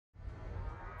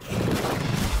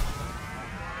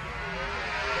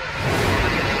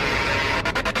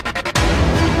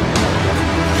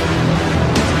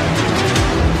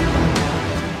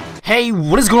Hey,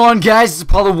 what is going on, guys? It's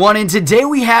Apollo1, and today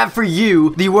we have for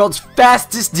you the world's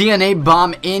fastest DNA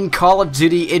bomb in Call of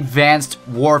Duty Advanced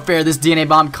Warfare. This DNA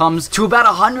bomb comes to about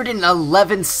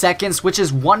 111 seconds, which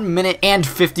is 1 minute and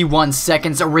 51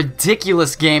 seconds. A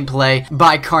ridiculous gameplay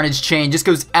by Carnage Chain. Just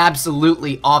goes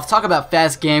absolutely off. Talk about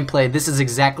fast gameplay. This is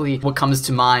exactly what comes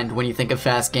to mind when you think of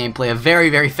fast gameplay. A very,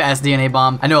 very fast DNA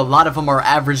bomb. I know a lot of them are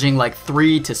averaging like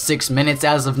 3 to 6 minutes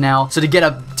as of now. So to get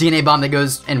a DNA bomb that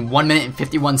goes in 1 minute and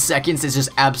 51 seconds is just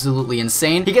absolutely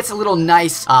insane. He gets a little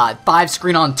nice 5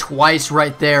 screen on twice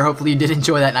right there. Hopefully you did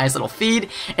enjoy that nice little feed,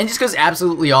 and just goes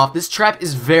absolutely off. This trap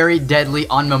is very deadly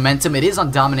on momentum. It is on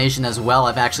domination as well.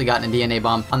 I've actually gotten a DNA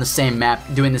bomb on the same map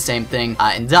doing the same thing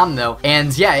in Dom though,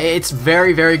 and yeah, it's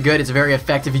very, very good. It's very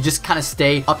effective. You just kind of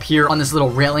stay up here on this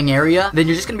little railing area, then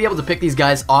you're just gonna be able to pick these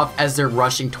guys off as they're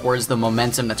rushing towards the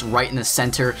momentum that's right in the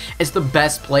center. It's the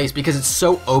best place because it's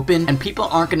so open and people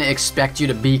aren't gonna expect you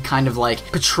to be kind of like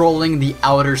patrolling the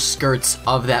outer skirts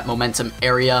of that momentum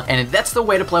area, and that's the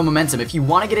way to play momentum. If you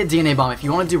want to get a DNA bomb, if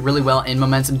you want to do really well in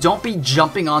momentum, don't be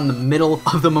jumping on the middle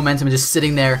of the momentum and just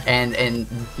sitting there and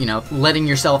you know, letting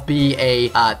yourself be a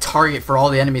target for all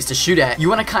the enemies to shoot at. You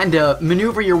want to kind of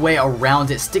maneuver your way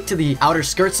around it, stick to the outer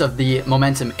skirts of the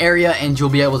momentum area, and you'll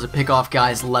be able to pick off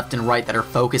guys left and right that are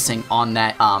focusing on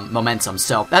that momentum.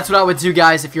 So that's what I would do,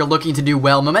 guys, if you're looking to do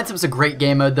well. Momentum's a great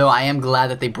game mode though. I am glad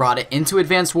that they brought it into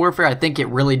Advanced Warfare. I think it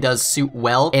really does suit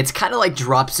well. It's kind of like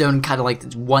Drop Zone, kind of like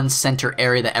one center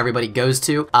area that everybody goes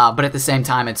to, but at the same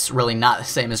time it's really not the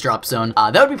same as Drop Zone.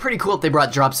 That would be pretty cool if they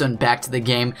brought Drop Zone back to the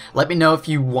game. Let me know if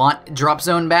you want Drop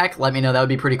Zone back. Let me know. That would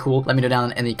be pretty cool. Let me know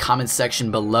down in the comments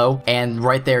section below. And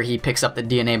right there he picks up the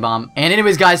DNA bomb. And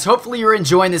anyways, guys, hopefully you're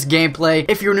enjoying this gameplay.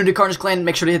 If you're new to Carnage Clan,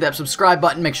 make sure to hit that subscribe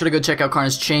button. Make sure to go check out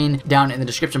Carnage Chain down in the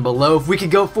description below. If we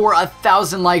could go for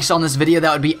 1,000 likes on this video,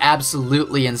 that would be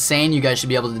absolutely insane. You guys should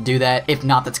be able to do that. If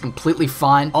not, that's completely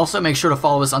fine. Also, make sure to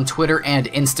follow us on Twitter and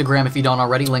Instagram if you don't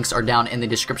already. Links are down in the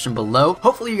description below.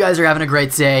 Hopefully you guys are having a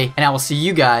great day, and I will see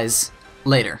you guys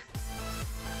later.